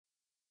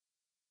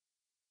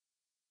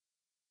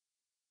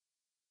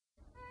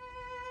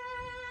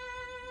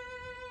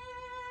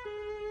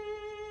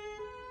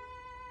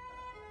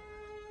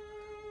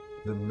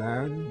The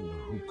man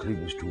who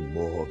clings to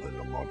more than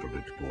a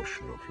moderate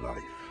portion of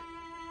life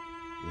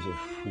is a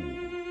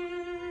fool.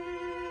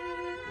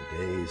 The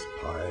days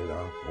pile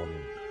up on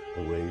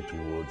the way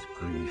towards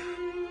grief,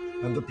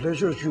 and the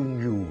pleasures you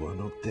knew are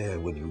not there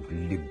when you've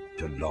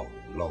limped along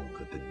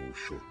longer than you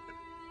should.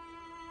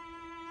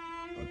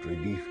 But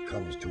relief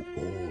comes to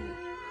all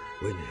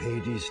when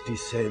Hades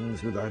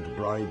descends without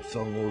bride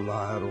song or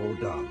lyre or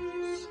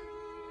dance.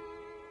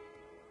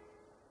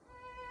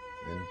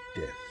 And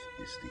death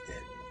is the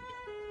end.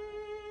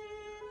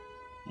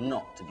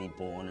 Not to be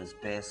born is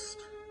best,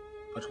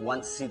 but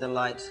once see the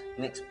light,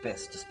 next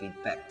best to speed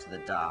back to the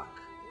dark.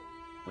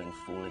 When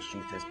foolish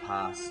youth has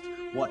passed,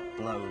 what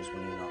blows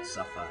will you not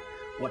suffer?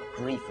 What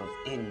grief of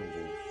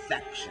envy,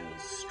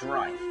 factions,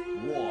 strife,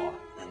 war,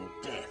 and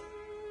death?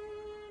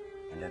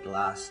 And at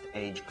last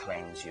age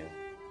claims you,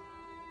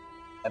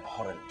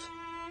 abhorrent,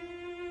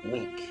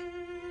 weak,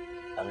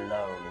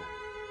 alone,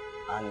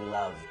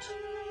 unloved,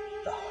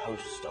 the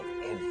host of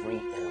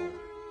every ill.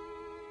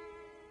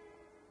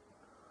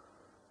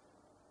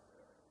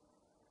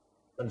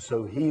 And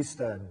so he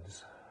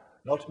stands,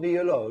 not me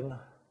alone.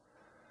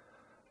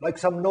 Like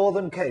some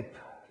northern cape,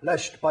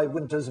 lashed by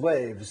winter's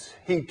waves,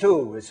 he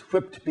too is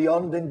whipped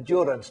beyond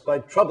endurance by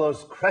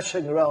troubles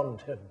crashing round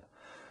him.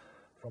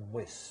 From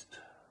west,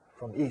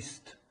 from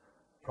east,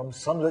 from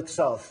sunlit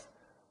south,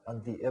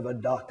 and the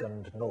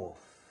ever-darkened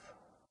north.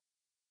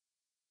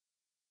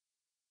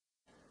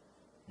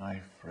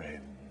 My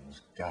friends,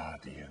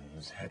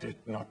 guardians, had it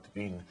not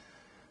been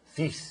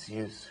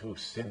Theseus who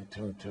sent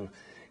him to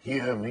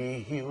hear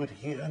me, he would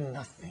hear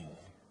nothing.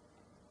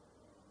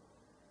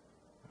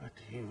 But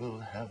he will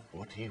have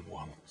what he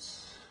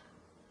wants,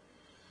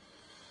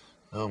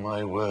 though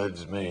my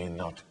words may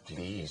not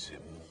please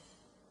him.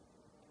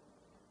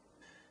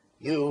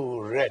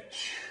 You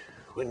wretch,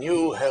 when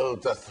you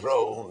held the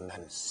throne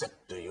and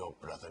scepter your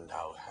brother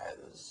now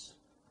has,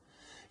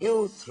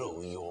 you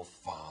threw your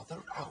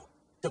father out,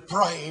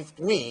 deprived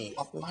me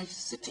of my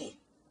city,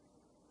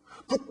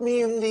 put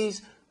me in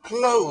these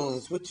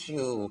clothes which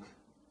you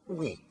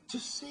weep to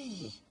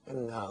see,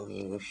 and now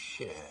you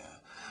share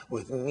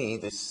with me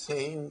the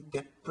same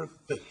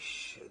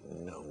deprivation.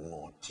 No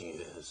more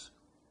tears.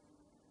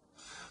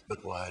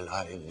 But while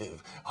I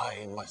live,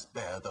 I must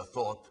bear the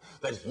thought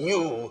that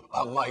you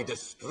are my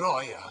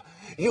destroyer.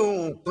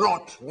 You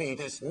brought me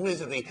this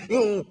misery.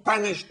 You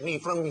banished me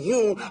from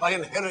you. I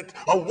inherit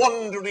a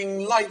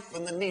wandering life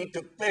and the need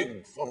to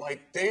beg for my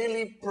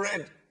daily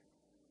bread.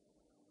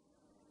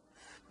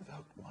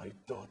 Without my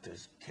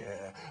daughter's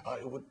care,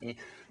 I would be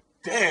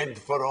dead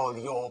for all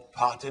your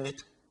part in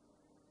it.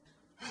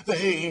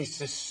 They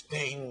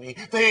sustain me,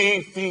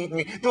 they feed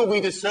me, do me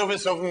the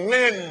service of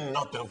men,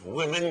 not of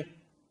women.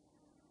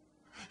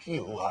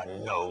 You are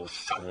no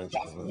sons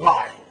of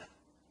mine.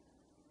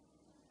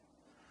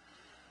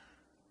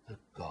 The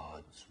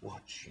gods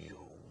watch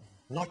you,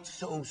 not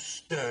so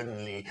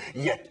sternly,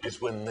 yet as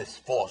when this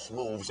force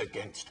moves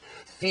against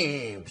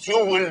Thebes,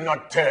 you will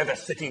not tear the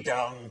city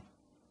down.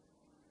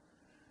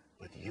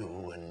 But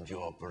you and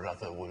your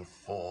brother will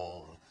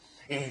fall,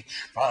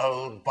 each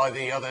fouled by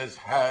the other's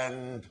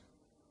hand.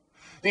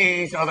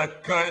 These are the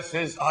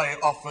curses I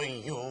offer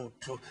you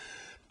to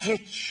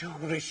teach you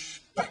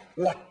respect,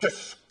 not to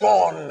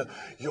scorn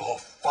your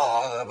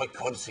father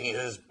because he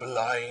is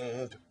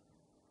blind.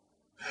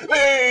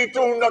 They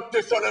do not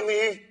dishonor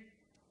me.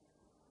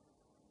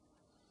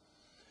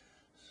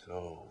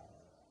 So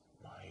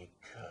my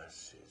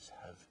curses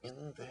have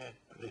in their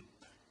grip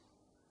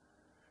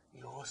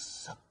your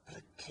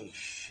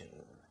supplication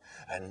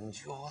and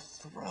your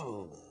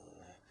throne,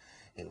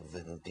 if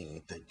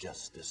indeed the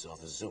justice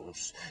of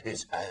Zeus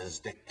is as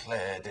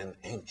declared in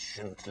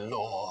ancient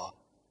lore.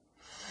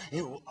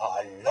 You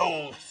are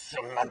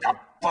loathsome and a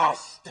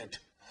bastard,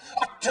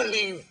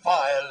 utterly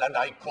vile, and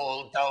I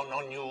call down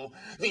on you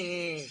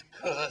these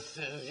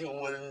curses. You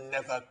will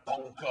never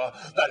conquer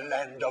the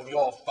land of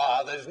your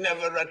fathers,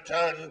 never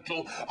return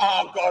to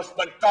Argos,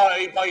 but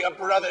die by your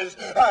brother's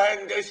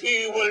hand as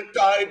he will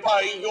die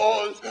by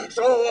yours.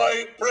 So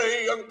I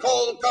pray and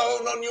call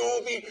down on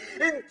you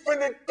the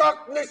infinite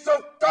darkness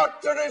of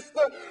Tartarus,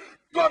 the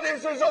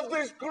goddesses of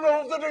this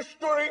grove, the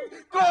destroying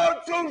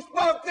gods who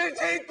spark this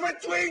hate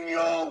between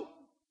you.